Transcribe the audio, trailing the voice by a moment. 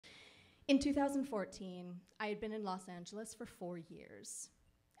In 2014, I had been in Los Angeles for 4 years.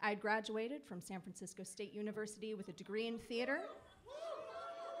 I had graduated from San Francisco State University with a degree in theater.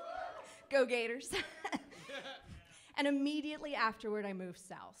 Go Gators. And immediately afterward, I moved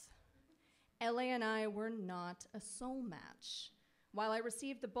south. LA and I were not a soul match. While I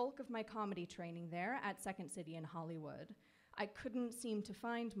received the bulk of my comedy training there at Second City in Hollywood, I couldn't seem to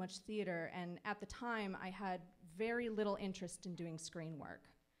find much theater, and at the time, I had very little interest in doing screen work.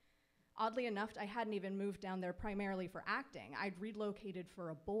 Oddly enough, I hadn't even moved down there primarily for acting. I'd relocated for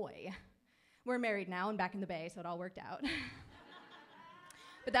a boy. We're married now and back in the Bay, so it all worked out.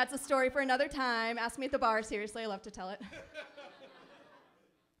 But that's a story for another time. Ask me at the bar, seriously, I love to tell it.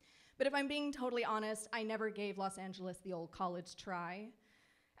 But if I'm being totally honest, I never gave Los Angeles the old college try.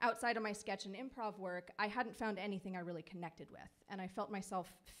 Outside of my sketch and improv work, I hadn't found anything I really connected with, and I felt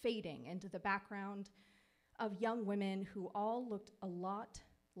myself fading into the background of young women who all looked a lot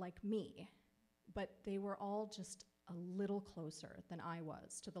like me, but they were all just a little closer than I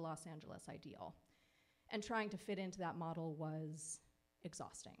was to the Los Angeles ideal. And trying to fit into that model was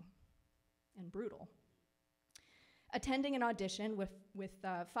exhausting and brutal. Attending an audition with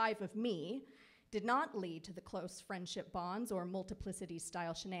 5 of me did not lead to the close friendship bonds or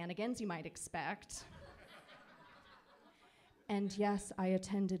multiplicity-style shenanigans you might expect. And yes, I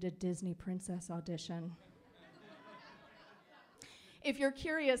attended a Disney princess audition. If you're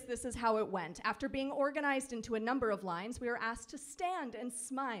curious, this is how it went. After being organized into a number of lines, we were asked to stand and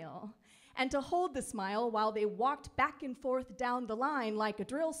smile, and to hold the smile while they walked back and forth down the line like a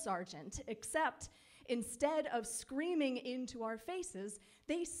drill sergeant, except instead of screaming into our faces,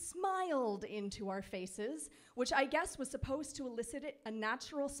 they smiled into our faces, which I guess was supposed to elicit a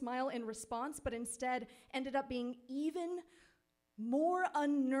natural smile in response, but instead ended up being even more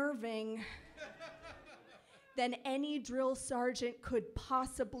unnerving than any drill sergeant could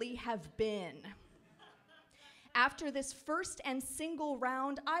possibly have been. After this first and single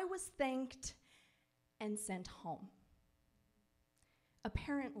round, I was thanked and sent home.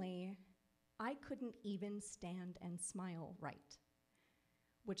 Apparently, I couldn't even stand and smile right,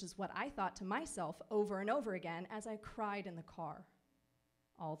 which is what I thought to myself over and over again as I cried in the car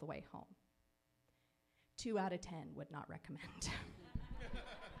all the way home. 2 out of 10 would not recommend.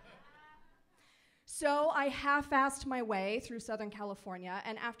 So I half-assed my way through Southern California,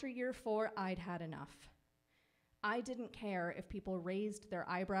 and after year 4, I'd had enough. I didn't care if people raised their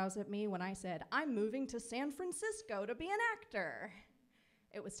eyebrows at me when I said, I'm moving to San Francisco to be an actor.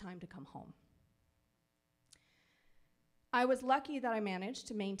 It was time to come home. I was lucky that I managed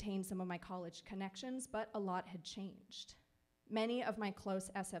to maintain some of my college connections, but a lot had changed. Many of my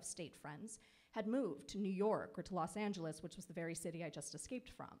close SF State friends had moved to New York or to Los Angeles, which was the very city I just escaped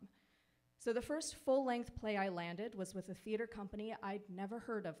from. So the first full-length play I landed was with a theater company I'd never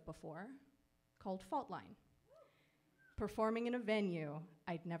heard of before, called Fault Line, performing in a venue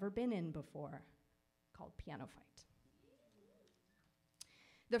I'd never been in before, called Piano Fight.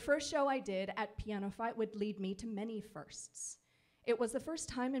 The first show I did at Piano Fight would lead me to many firsts. It was the first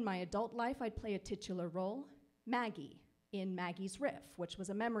time in my adult life I'd play a titular role, Maggie, in Maggie's Riff, which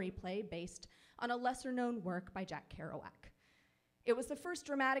was a memory play based on a lesser-known work by Jack Kerouac. It was the first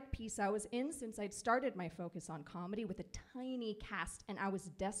dramatic piece I was in since I'd started my focus on comedy with a tiny cast, and I was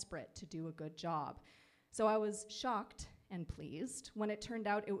desperate to do a good job. So I was shocked and pleased when it turned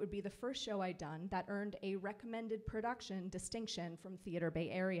out it would be the first show I'd done that earned a recommended production distinction from Theater Bay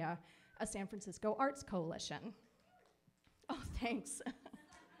Area, a San Francisco Arts Coalition. Oh, thanks.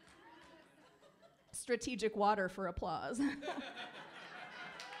 Strategic water for applause.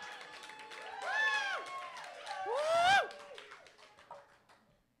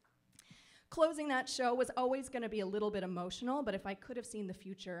 Closing that show was always going to be a little bit emotional, but if I could have seen the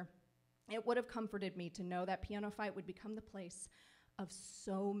future, it would have comforted me to know that Piano Fight would become the place of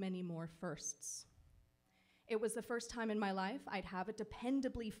so many more firsts. It was the first time in my life I'd have a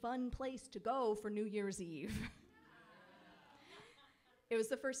dependably fun place to go for New Year's Eve. It was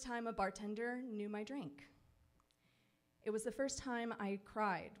the first time a bartender knew my drink. It was the first time I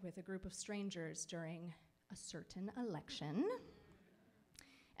cried with a group of strangers during a certain election.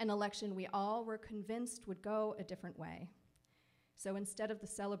 An election we all were convinced would go a different way. So instead of the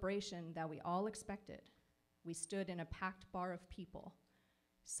celebration that we all expected, we stood in a packed bar of people,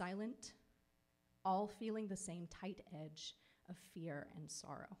 silent, all feeling the same tight edge of fear and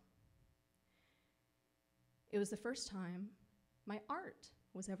sorrow. It was the first time my art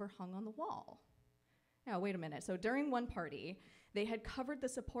was ever hung on the wall. Now, wait a minute. So during one party, they had covered the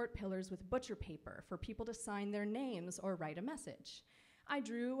support pillars with butcher paper for people to sign their names or write a message. I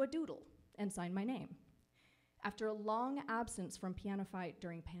drew a doodle and signed my name. After a long absence from Piano Fight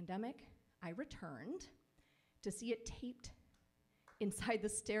during pandemic, I returned to see it taped inside the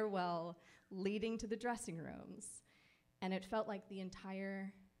stairwell leading to the dressing rooms, and it felt like the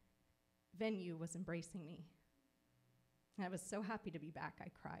entire venue was embracing me. And I was so happy to be back, I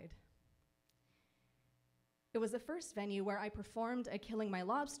cried. It was the first venue where I performed a Killing My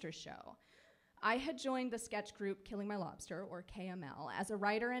Lobster show. I had joined the sketch group Killing My Lobster, or KML, as a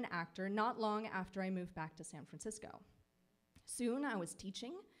writer and actor not long after I moved back to San Francisco. Soon I was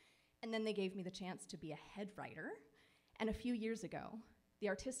teaching, and then they gave me the chance to be a head writer. And a few years ago, the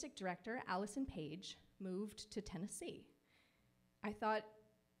artistic director, Allison Page, moved to Tennessee. I thought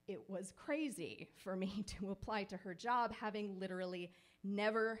it was crazy for me to apply to her job, having literally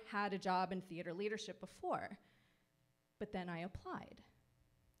never had a job in theater leadership before. But then I applied.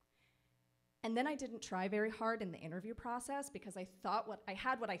 And then I didn't try very hard in the interview process because I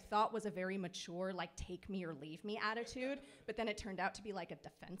had what I thought was a very mature, like, take me or leave me attitude, but then it turned out to be like a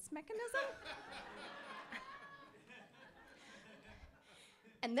defense mechanism.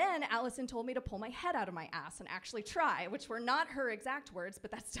 And then Allison told me to pull my head out of my ass and actually try, which were not her exact words, but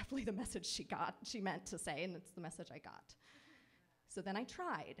that's definitely the message she meant to say, and it's the message I got. So then I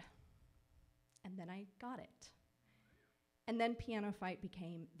tried, and then I got it. And then Piano Fight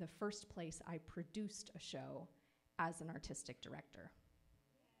became the first place I produced a show as an artistic director.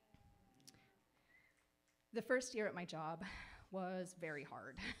 The first year at my job was very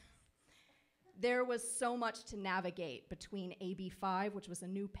hard. There was so much to navigate between AB 5, which was a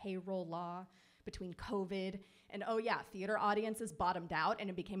new payroll law, between COVID, and oh yeah, theater audiences bottomed out and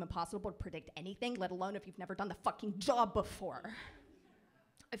it became impossible to predict anything, let alone if you've never done the fucking job before.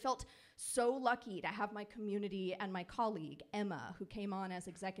 I felt so lucky to have my community and my colleague, Emma, who came on as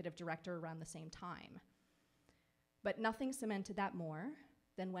executive director around the same time. But nothing cemented that more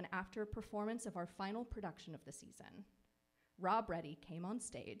than when, after performance of our final production of the season, Rob Reddy came on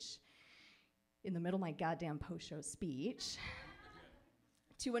stage in the middle of my goddamn post-show speech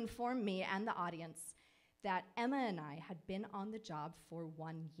to inform me and the audience that Emma and I had been on the job for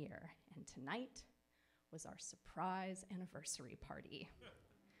 1 year, and tonight was our surprise anniversary party.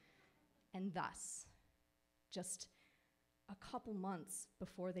 And thus, just a couple months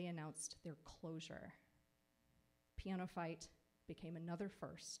before they announced their closure, Piano Fight became another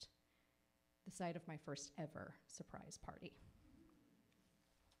first, the site of my first ever surprise party.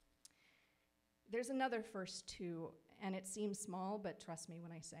 There's another first too, and it seems small, but trust me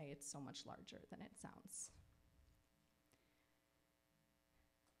when I say it's so much larger than it sounds.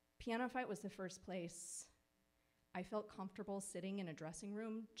 Piano Fight was the first place I felt comfortable sitting in a dressing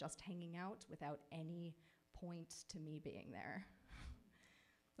room, just hanging out without any point to me being there.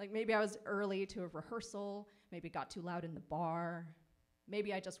 Like maybe I was early to a rehearsal, maybe it got too loud in the bar,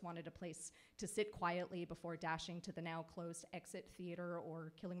 maybe I just wanted a place to sit quietly before dashing to the now closed Exit Theater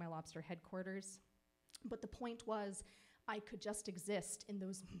or Killing My Lobster headquarters. But the point was, I could just exist in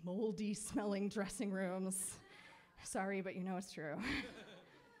those moldy smelling dressing rooms. Sorry, but you know it's true.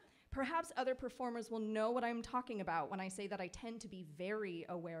 Perhaps other performers will know what I'm talking about when I say that I tend to be very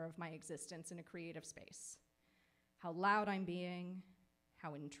aware of my existence in a creative space. How loud I'm being,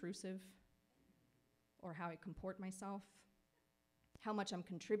 how intrusive, or how I comport myself, how much I'm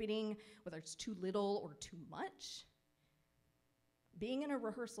contributing, whether it's too little or too much. Being in a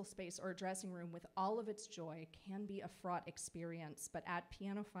rehearsal space or a dressing room with all of its joy can be a fraught experience, but at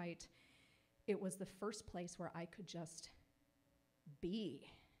Piano Fight, it was the first place where I could just be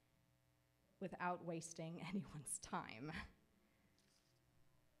without wasting anyone's time.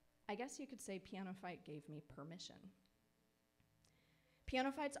 I guess you could say Piano Fight gave me permission.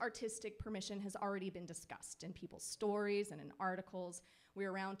 Piano Fight's artistic permission has already been discussed in people's stories and in articles.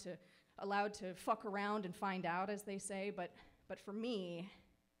 We're allowed to fuck around and find out, as they say, but for me,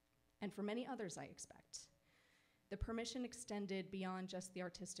 and for many others I expect, the permission extended beyond just the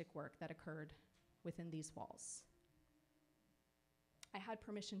artistic work that occurred within these walls. I had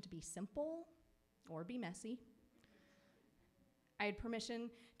permission to be simple or be messy. I had permission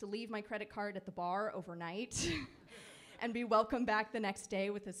to leave my credit card at the bar overnight and be welcomed back the next day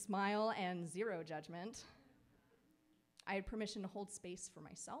with a smile and zero judgment. I had permission to hold space for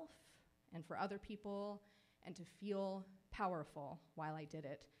myself and for other people and to feel powerful while I did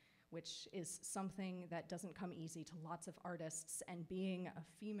it, which is something that doesn't come easy to lots of artists, and being a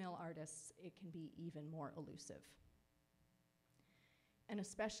female artist, it can be even more elusive. And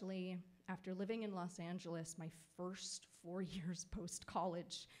especially after living in Los Angeles my first 4 years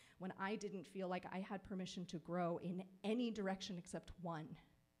post-college, when I didn't feel like I had permission to grow in any direction except one.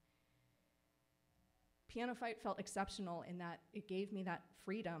 Piano Fight felt exceptional in that it gave me that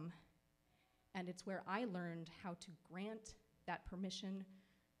freedom And it's where I learned how to grant that permission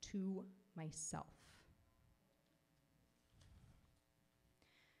to myself.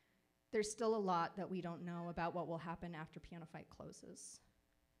 There's still a lot that we don't know about what will happen after Piano Fight closes.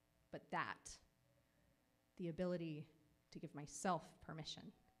 But that, the ability to give myself permission,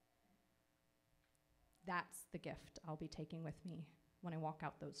 that's the gift I'll be taking with me when I walk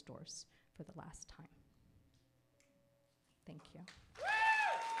out those doors for the last time. Thank you.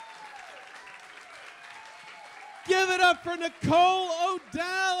 Give it up for Nicole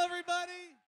Odell, everybody.